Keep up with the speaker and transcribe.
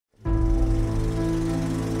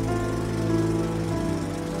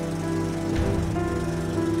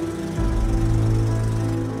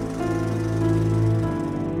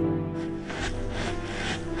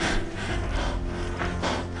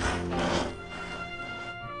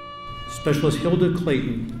Specialist Hilda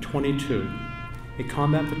Clayton, 22, a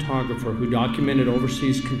combat photographer who documented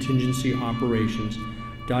overseas contingency operations,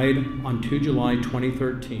 died on 2 July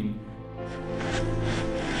 2013.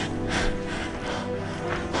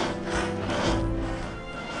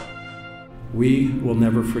 We will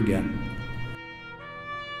never forget.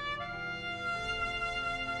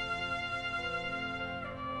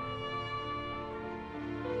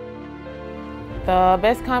 The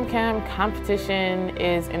Best ComCam competition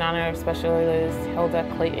is in honor of Specialist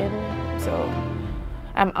Hilda Clayton. So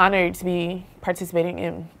I'm honored to be participating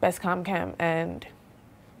in Best ComCam, and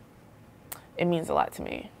it means a lot to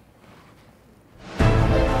me.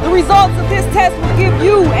 The results of this test will give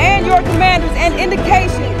you and your commanders an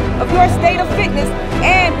indication of your state of fitness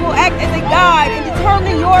and will act as a guide in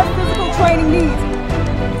determining your physical training needs.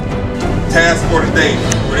 Task for today,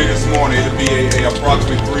 ready this morning, it'll be a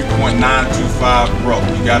approximately 3.925 row.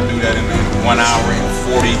 You gotta do that in 1 hour and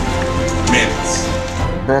 40 minutes.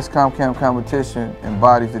 Best ComCam competition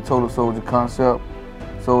embodies the total soldier concept.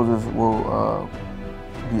 Soldiers will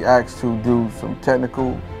be asked to do some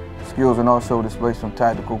technical skills and also display some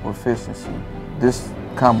tactical proficiency. This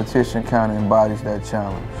competition kind of embodies that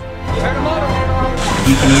challenge.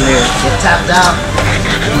 You can either get tapped out,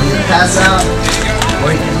 you can either pass out, or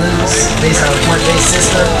you can lose based on a point-based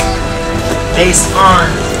system, based on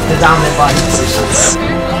the dominant body positions.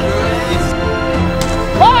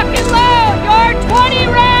 Lock and load your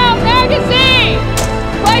 20-round magazine!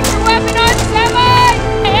 Place your weapon on 7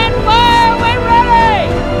 and fire when ready!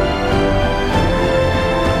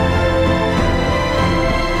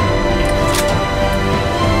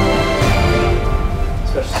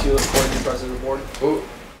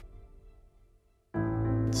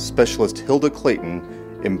 Specialist Hilda Clayton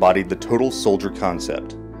embodied the total soldier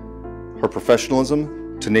concept. Her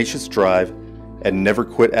professionalism, tenacious drive, and never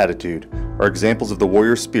quit attitude are examples of the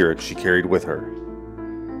warrior spirit she carried with her.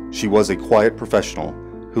 She was a quiet professional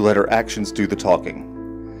who let her actions do the talking.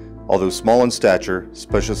 Although small in stature,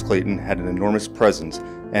 Specialist Clayton had an enormous presence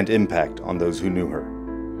and impact on those who knew her.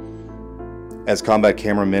 As combat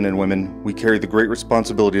cameramen and women, we carry the great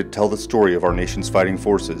responsibility to tell the story of our nation's fighting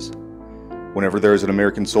forces. Whenever there is an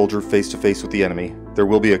American soldier face-to-face with the enemy, there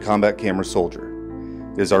will be a combat camera soldier.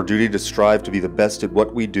 It is our duty to strive to be the best at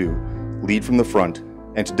what we do, lead from the front,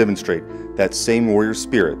 and to demonstrate that same warrior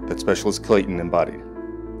spirit that Specialist Clayton embodied.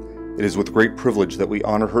 It is with great privilege that we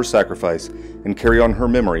honor her sacrifice and carry on her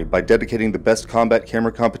memory by dedicating the Best Combat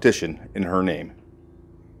Camera competition in her name.